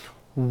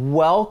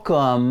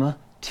Welcome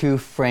to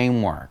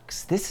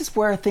frameworks. This is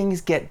where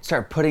things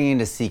start putting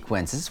into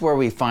sequence. This is where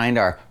we find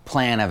our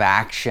plan of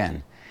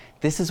action.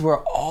 This is where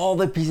all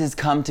the pieces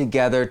come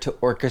together to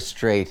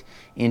orchestrate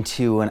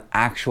into an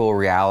actual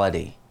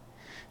reality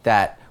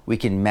that we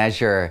can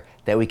measure,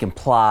 that we can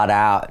plot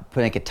out,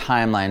 make a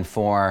timeline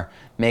for,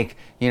 make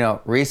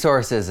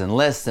resources and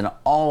lists and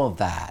all of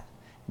that.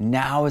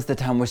 Now is the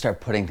time we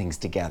start putting things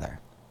together.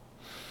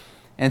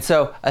 And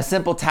so a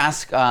simple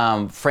task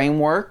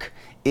framework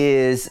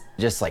is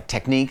just like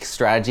technique,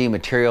 strategy,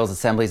 materials,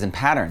 assemblies, and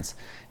patterns.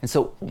 And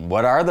so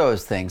what are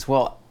those things?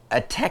 Well,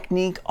 a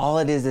technique, all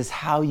it is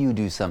how you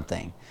do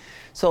something.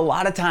 So a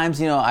lot of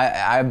times,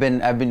 I've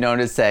been known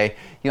to say,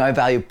 I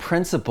value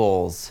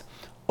principles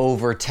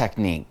over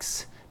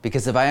techniques.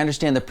 Because if I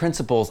understand the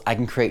principles, I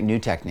can create new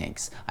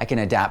techniques. I can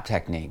adapt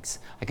techniques.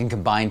 I can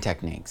combine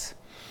techniques.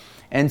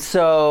 And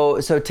so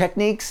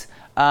techniques,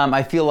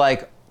 I feel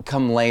like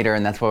come later,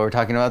 and that's why we're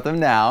talking about them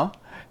now.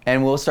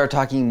 And we'll start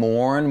talking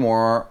more and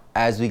more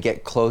as we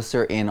get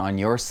closer in on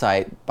your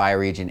site,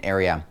 bioregion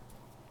area.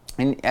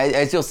 And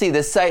as you'll see,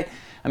 this site,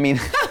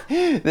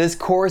 this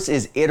course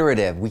is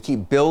iterative. We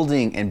keep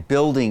building and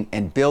building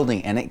and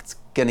building, and it's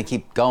gonna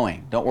keep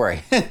going. Don't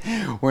worry.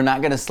 We're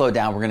not gonna slow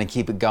down. We're gonna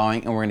keep it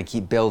going, and we're gonna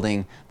keep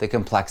building the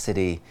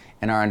complexity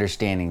and our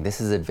understanding.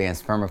 This is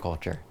advanced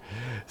permaculture.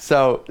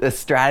 So the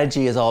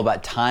strategy is all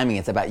about timing.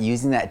 It's about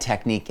using that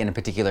technique in a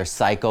particular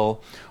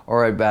cycle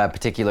or a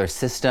particular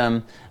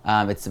system.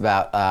 It's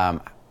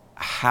about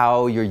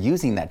how you're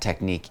using that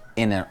technique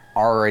in an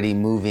already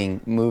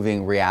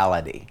moving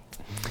reality.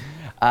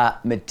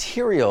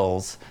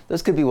 Materials,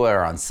 those could be what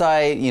are on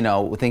site,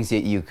 things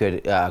that you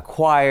could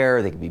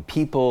acquire. They could be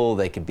people,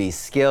 they could be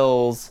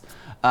skills.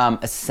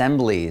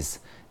 Assemblies.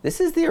 This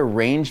is the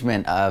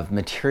arrangement of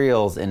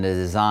materials in the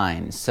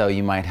design. So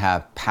you might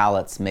have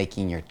pallets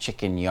making your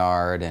chicken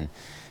yard, and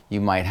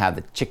you might have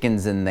the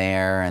chickens in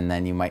there, and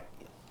then you might,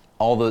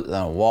 all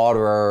the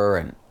water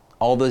and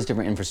all those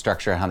different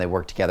infrastructure and how they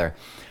work together.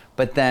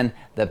 But then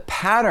the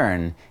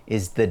pattern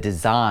is the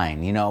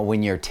design,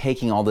 when you're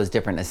taking all those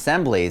different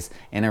assemblies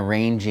and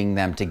arranging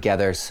them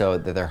together so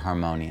that they're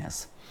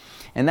harmonious.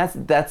 And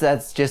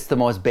that's just the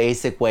most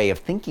basic way of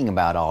thinking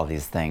about all of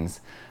these things.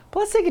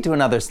 But let's take it to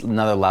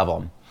another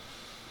level.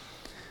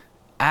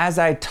 As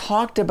I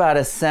talked about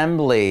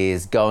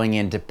assemblies going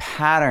into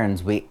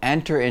patterns, we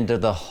enter into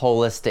the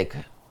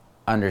holistic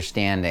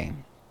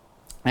understanding.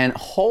 And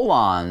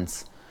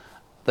holons,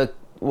 let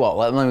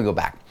me go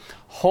back.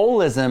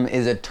 Holism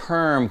is a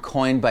term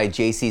coined by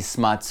J.C.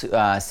 Smuts,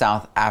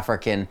 South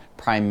African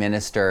Prime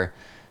Minister.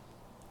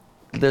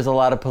 There's a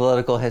lot of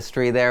political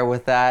history there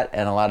with that,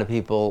 and a lot of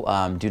people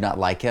do not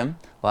like him.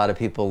 A lot of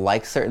people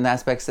like certain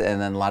aspects, and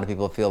then a lot of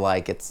people feel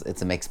like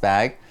it's a mixed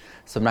bag.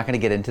 So I'm not going to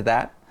get into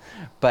that.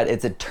 But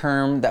it's a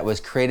term that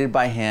was created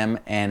by him,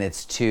 and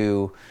it's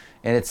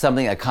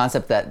a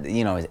concept that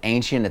is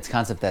ancient. It's a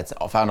concept that's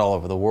found all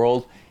over the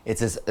world.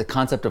 It's a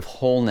concept of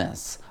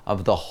wholeness,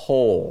 of the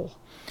whole.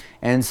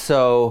 And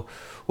so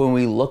when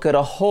we look at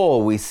a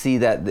whole, we see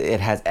that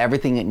it has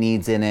everything it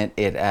needs in it.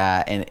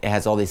 And it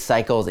has all these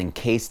cycles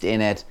encased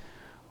in it.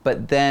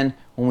 But then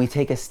when we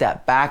take a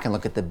step back and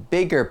look at the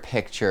bigger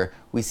picture,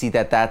 we see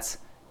that that's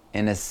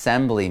an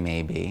assembly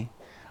maybe,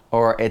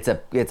 or it's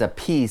a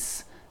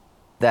piece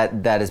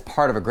that is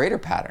part of a greater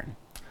pattern.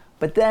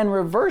 But then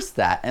reverse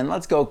that and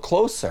let's go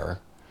closer.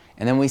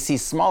 And then we see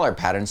smaller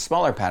patterns,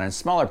 smaller patterns,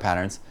 smaller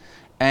patterns.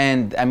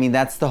 And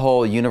that's the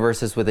whole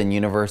universes within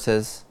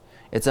universes.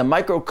 It's a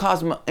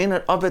microcosm in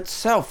and of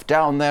itself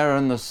down there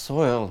in the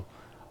soil,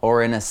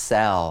 or in a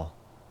cell,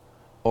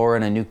 or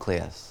in a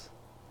nucleus,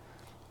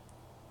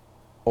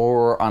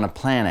 or on a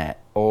planet,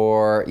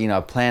 or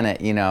a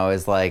planet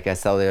is like a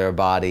cellular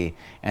body,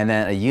 and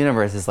then a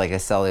universe is like a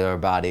cellular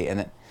body, and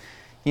then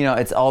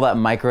it's all that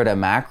micro to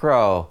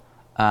macro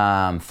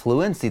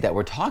fluency that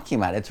we're talking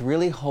about. It's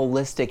really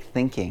holistic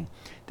thinking.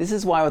 This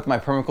is why with my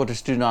Permaculture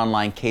Student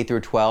Online K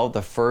through 12,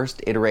 the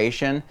first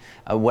iteration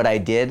of what I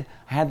did,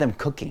 I had them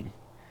cooking.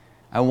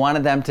 I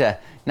wanted them to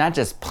not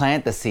just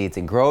plant the seeds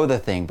and grow the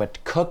thing, but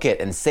cook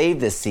it and save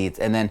the seeds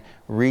and then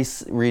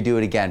redo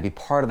it again, be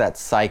part of that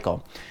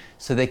cycle.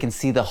 So they can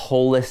see the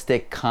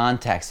holistic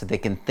context, so they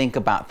can think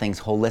about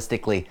things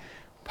holistically,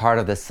 part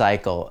of the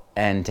cycle,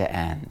 end to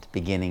end,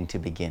 beginning to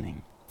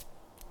beginning.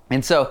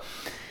 And so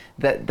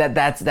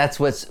that's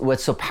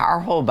what's so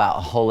powerful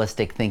about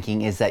holistic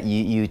thinking, is that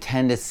you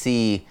tend to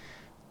see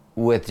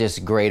with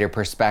just greater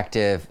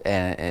perspective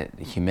and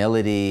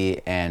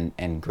humility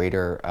and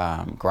greater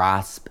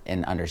grasp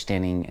and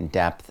understanding and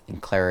depth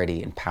and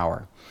clarity and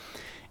power.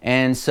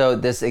 And so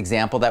this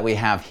example that we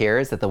have here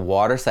is that the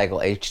water cycle,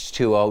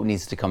 H2O,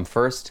 needs to come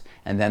first,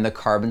 and then the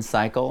carbon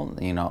cycle,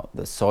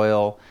 the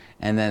soil,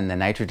 and then the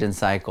nitrogen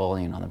cycle,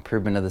 the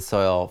improvement of the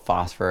soil,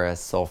 phosphorus,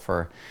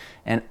 sulfur.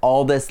 And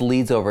all this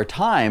leads over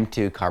time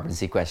to carbon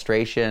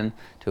sequestration,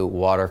 to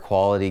water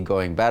quality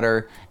going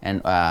better,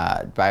 and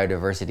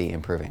biodiversity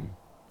improving.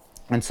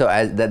 And so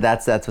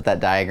that's what that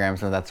diagram is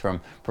from. That's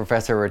from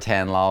Professor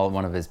Rattan Lal,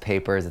 one of his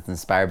papers. It's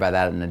inspired by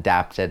that and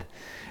adapted.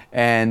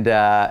 And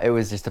it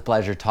was just a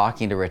pleasure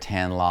talking to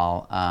Ratan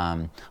Lal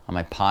on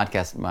my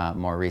podcast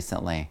more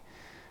recently.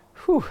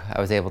 Whew, I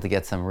was able to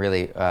get some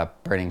really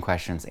burning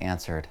questions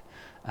answered.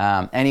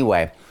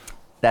 Anyway,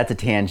 that's a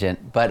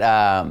tangent. But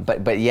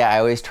yeah, I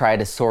always try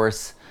to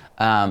source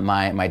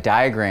my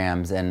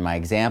diagrams and my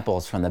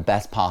examples from the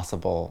best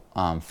possible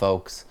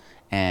folks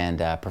and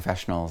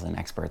professionals and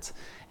experts.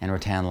 And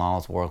Ratan Lal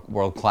is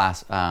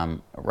world-class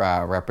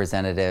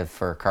representative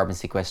for carbon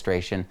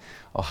sequestration,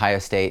 Ohio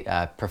State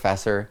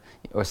professor,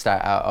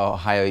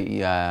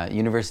 Ohio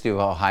University of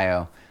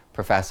Ohio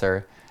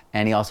professor,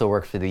 and he also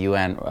works for the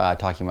UN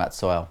talking about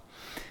soil.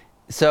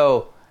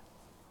 So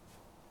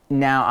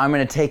now I'm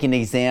going to take an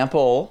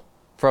example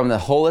from the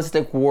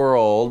holistic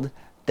world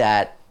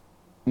that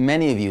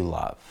many of you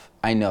love.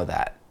 I know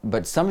that.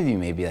 But some of you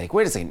may be like,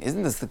 wait a second,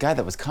 isn't this the guy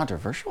that was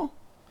controversial?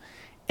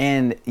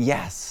 And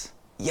yes,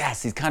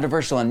 he's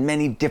controversial in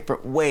many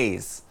different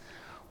ways.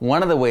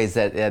 One of the ways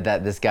that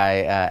this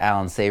guy,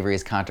 Alan Savory,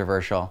 is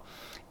controversial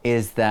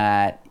is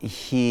that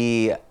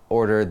he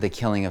ordered the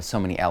killing of so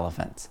many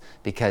elephants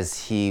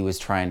because he was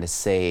trying to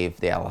save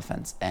the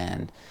elephants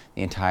and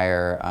the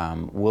entire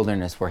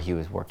wilderness where he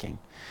was working.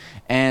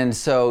 And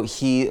so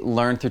he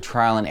learned through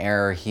trial and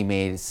error. He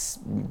made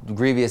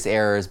grievous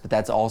errors, but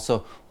that's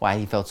also why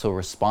he felt so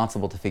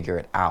responsible to figure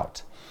it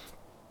out.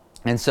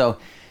 And so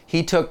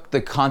he took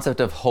the concept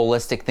of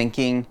holistic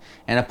thinking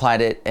and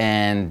applied it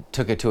and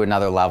took it to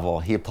another level.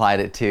 He applied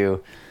it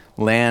to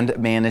land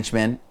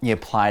management. He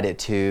applied it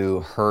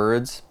to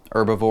herds,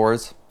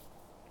 herbivores,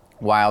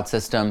 wild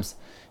systems.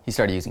 He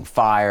started using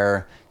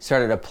fire. He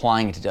started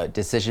applying it to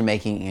decision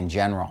making in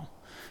general.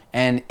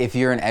 And if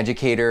you're an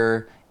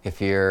educator,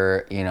 if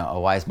you're a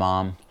wise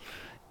mom,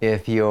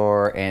 if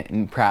you're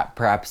and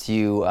perhaps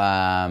you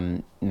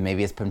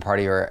maybe it's been part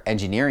of your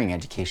engineering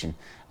education.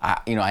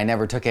 I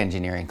never took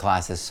engineering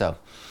classes, so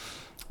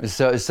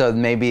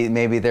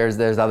maybe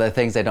there's other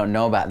things I don't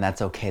know about, and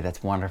that's okay.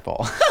 That's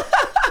wonderful.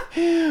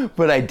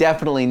 But I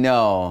definitely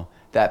know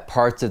that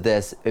parts of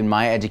this in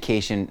my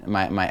education,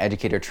 my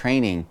educator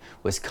training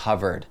was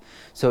covered.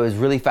 So it was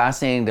really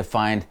fascinating to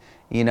find,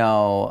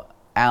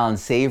 Alan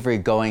Savory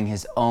going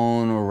his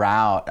own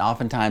route,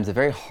 oftentimes a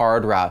very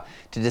hard route,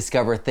 to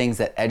discover things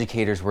that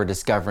educators were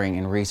discovering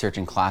in research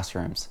in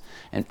classrooms.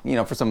 And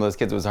for some of those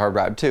kids it was a hard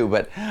route too,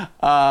 but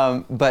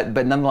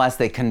nonetheless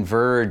they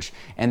converge,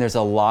 and there's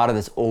a lot of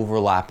this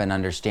overlap in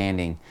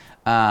understanding,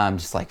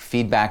 just like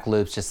feedback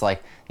loops, just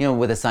like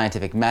with a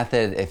scientific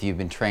method. If you've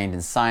been trained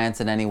in science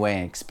in any way,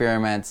 in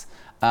experiments,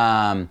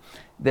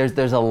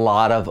 there's a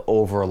lot of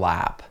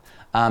overlap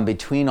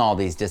between all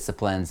these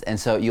disciplines, and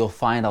so you'll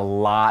find a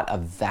lot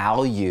of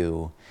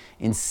value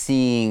in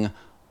seeing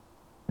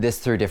this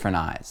through different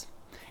eyes.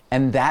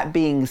 And that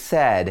being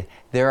said,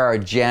 there are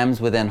gems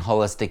within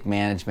holistic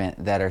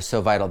management that are so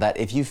vital that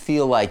if you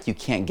feel like you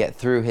can't get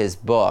through his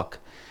book,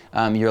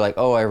 you're like,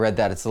 oh, I read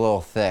that, it's a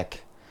little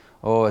thick.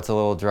 Oh, it's a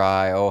little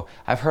dry. Oh,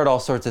 I've heard all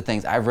sorts of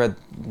things. I've read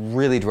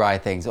really dry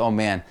things. Oh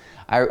man,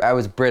 I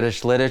was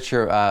British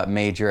literature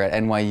major at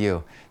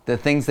NYU. The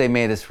things they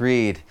made us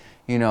read,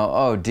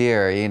 oh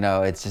dear,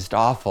 it's just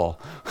awful.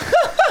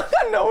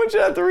 No one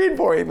should have to read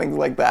boring things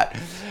like that.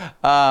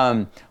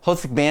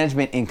 Holistic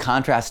management, in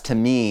contrast to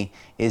me,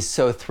 is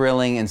so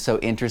thrilling and so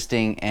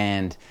interesting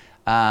and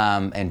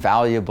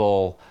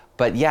valuable.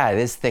 But yeah, it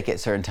is thick at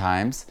certain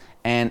times.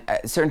 And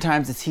at certain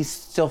times, he's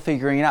still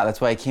figuring it out. That's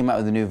why I came out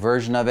with a new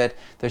version of it.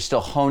 They're still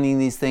honing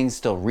these things,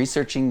 still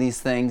researching these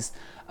things,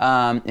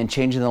 and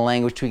changing the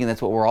language, tweaking.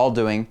 That's what we're all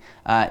doing.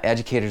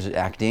 Educators,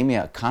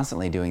 academia,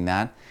 constantly doing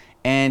that.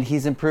 And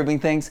he's improving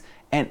things.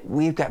 And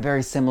we've got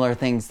very similar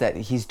things that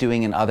he's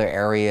doing in other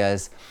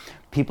areas.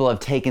 People have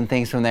taken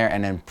things from there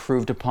and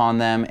improved upon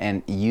them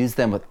and used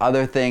them with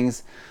other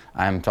things.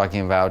 I'm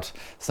talking about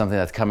something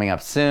that's coming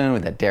up soon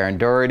that Darren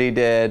Doherty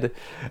did.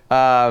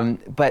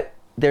 But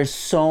there's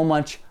so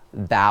much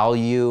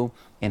value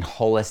in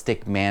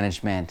holistic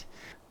management.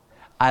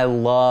 I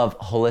love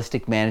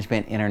Holistic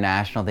Management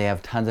International. They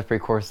have tons of free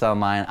courses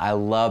online. I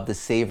love the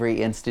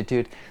Savory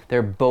Institute.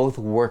 They're both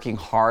working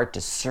hard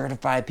to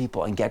certify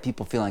people and get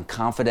people feeling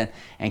confident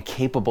and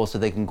capable so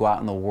they can go out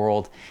in the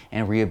world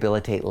and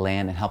rehabilitate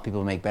land and help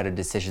people make better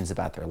decisions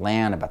about their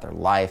land, about their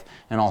life,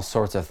 and all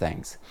sorts of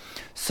things.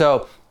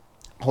 So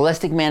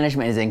holistic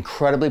management is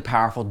incredibly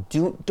powerful.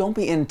 Don't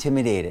be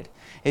intimidated.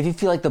 If you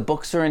feel like the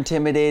books are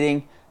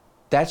intimidating,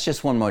 that's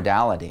just one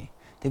modality.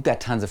 They've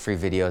got tons of free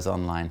videos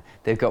online.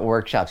 They've got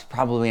workshops,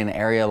 probably in an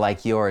area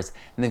like yours,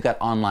 and they've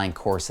got online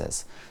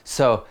courses.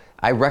 So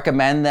I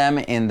recommend them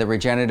in the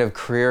Regenerative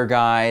Career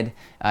Guide.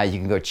 You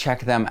can go check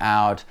them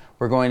out.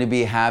 We're going to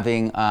be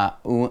having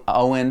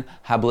Owen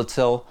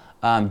Hablitzel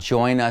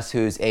join us,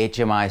 who's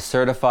HMI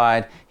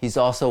certified. He's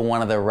also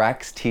one of the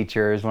Rex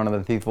teachers, one of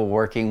the people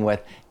working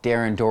with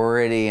Darren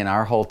Doherty and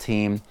our whole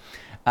team.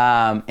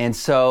 And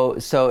so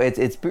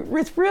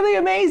it's really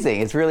amazing.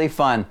 It's really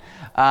fun,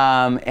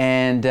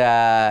 and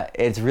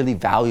it's really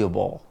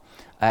valuable.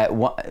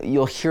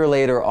 You'll hear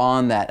later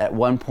on that at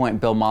one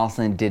point Bill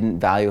Mollison didn't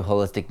value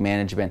holistic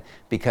management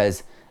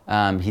because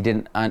He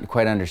didn't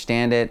quite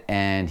understand it,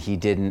 and he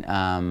didn't.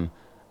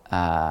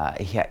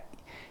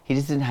 He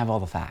just didn't have all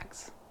the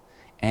facts.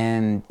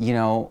 And you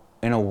know,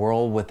 in a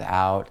world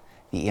without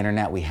the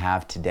internet we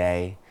have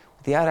today,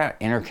 without our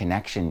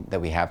interconnection that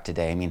we have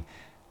today, I mean,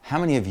 how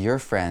many of your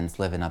friends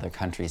live in other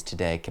countries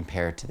today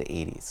compared to the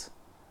 80s?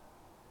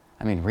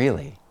 I mean,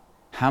 really,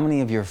 how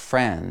many of your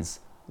friends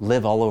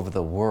live all over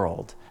the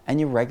world and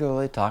you're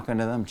regularly talking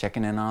to them,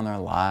 checking in on their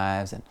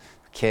lives and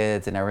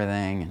kids and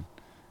everything?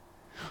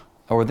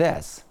 Or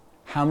this,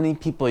 how many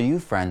people are you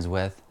friends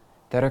with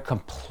that are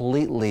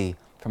completely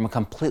from a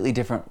completely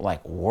different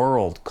like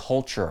world,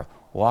 culture,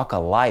 walk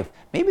of life?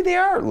 Maybe they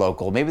are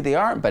local, maybe they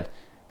aren't, but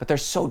they're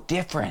so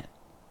different.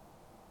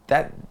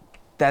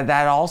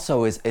 That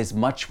also is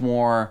much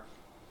more,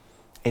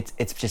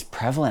 it's just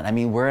prevalent. I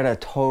mean, we're at a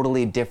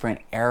totally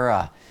different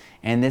era,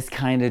 and this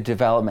kind of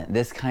development,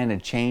 this kind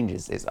of change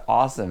is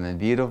awesome and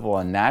beautiful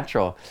and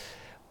natural,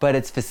 but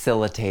it's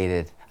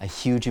facilitated a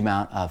huge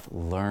amount of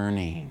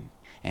learning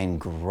and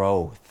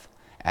growth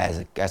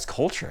as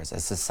cultures,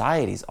 as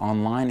societies,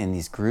 online in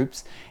these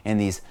groups, in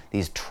these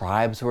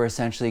tribes we're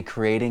essentially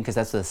creating, because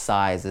that's the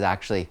size is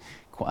actually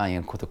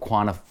the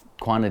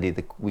quantity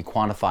that we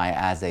quantify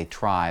as a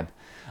tribe.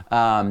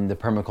 The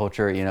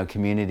permaculture,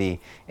 community,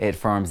 it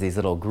forms these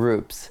little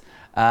groups,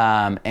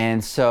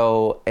 and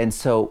so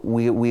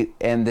we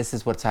this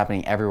is what's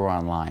happening everywhere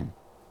online.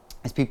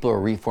 As people are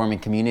reforming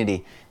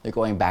community, they're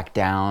going back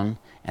down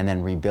and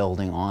then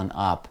rebuilding on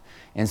up.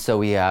 And so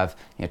we have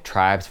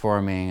tribes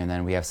forming, and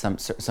then we have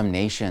some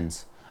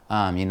nations,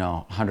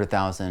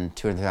 100,000,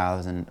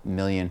 200,000,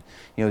 million.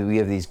 We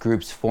have these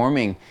groups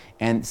forming,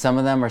 and some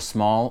of them are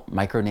small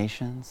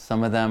micronations,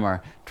 some of them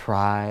are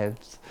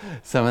tribes,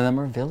 some of them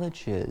are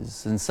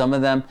villages, and some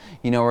of them,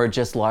 are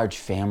just large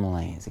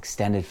families,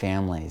 extended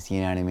families,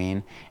 you know what I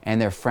mean?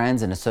 And they're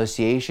friends and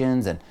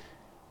associations, and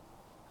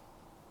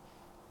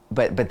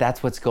but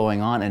that's what's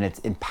going on, and it's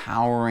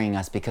empowering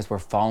us because we're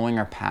following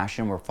our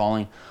passion, we're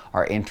following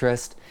our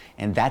interest,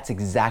 and that's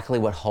exactly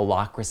what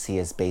holacracy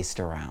is based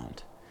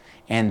around.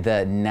 And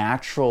the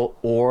natural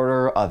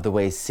order of the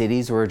way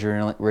cities were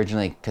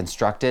originally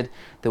constructed,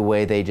 the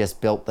way they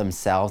just built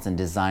themselves and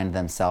designed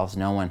themselves.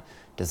 No one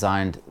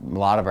designed a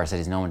lot of our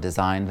cities, no one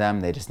designed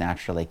them, they just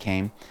naturally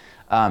came.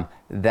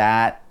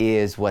 That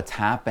is what's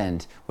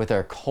happened with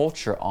our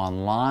culture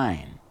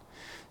online.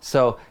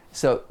 So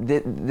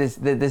this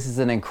is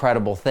an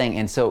incredible thing,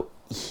 and so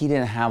he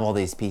didn't have all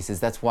these pieces.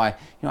 That's why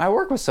I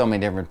work with so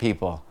many different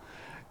people.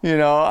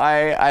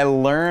 I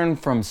learn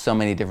from so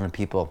many different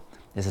people.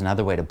 Is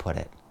another way to put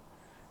it.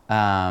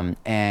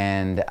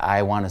 And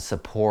I want to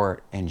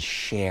support and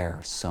share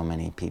so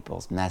many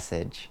people's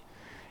message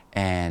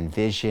and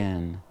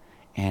vision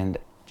and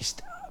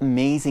just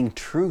amazing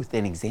truth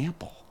and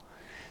example.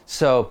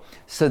 So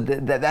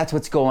that's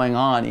what's going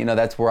on.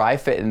 That's where I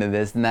fit into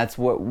this, and that's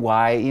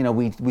why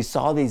we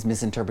saw these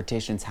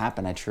misinterpretations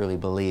happen. I truly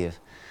believe.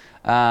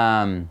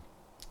 So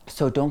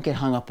don't get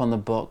hung up on the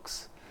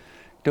books.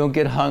 Don't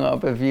get hung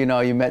up if you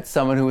met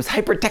someone who was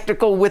hyper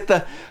technical with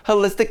the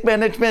holistic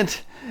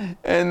management,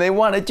 and they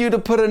wanted you to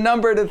put a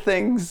number to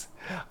things.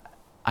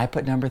 I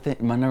put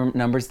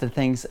numbers to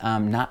things,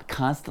 not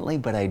constantly,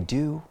 but I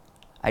do.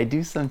 I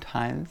do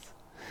sometimes.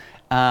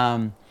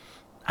 I'm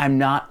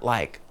not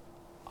like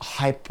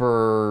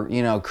hyper,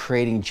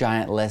 creating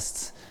giant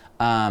lists.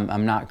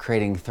 I'm not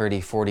creating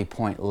 30, 40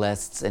 point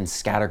lists and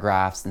scatter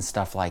graphs and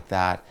stuff like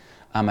that.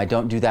 I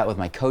don't do that with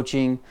my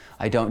coaching.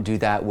 I don't do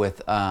that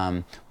with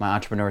my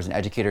Entrepreneurs and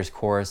Educators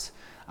course.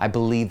 I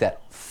believe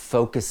that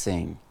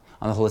focusing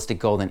on the holistic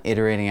goal and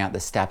iterating out the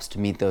steps to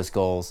meet those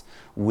goals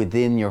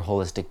within your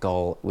holistic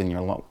goal, within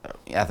your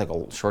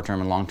ethical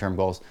short-term and long-term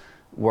goals,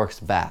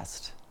 works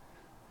best.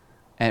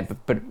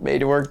 But it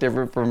may work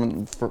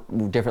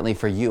differently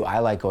for you. I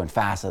like going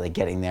fast, I like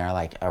getting there, I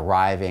like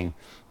arriving.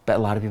 But a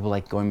lot of people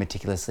like going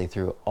meticulously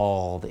through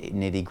all the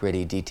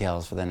nitty-gritty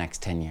details for the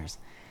next 10 years.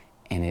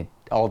 And it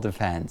all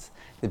depends.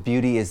 The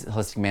beauty is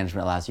holistic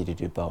management allows you to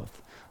do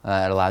both.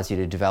 It allows you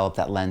to develop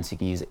that lens so you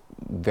can use it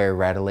very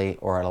readily,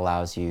 or it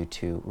allows you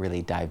to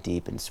really dive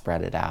deep and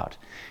spread it out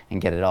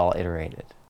and get it all iterated.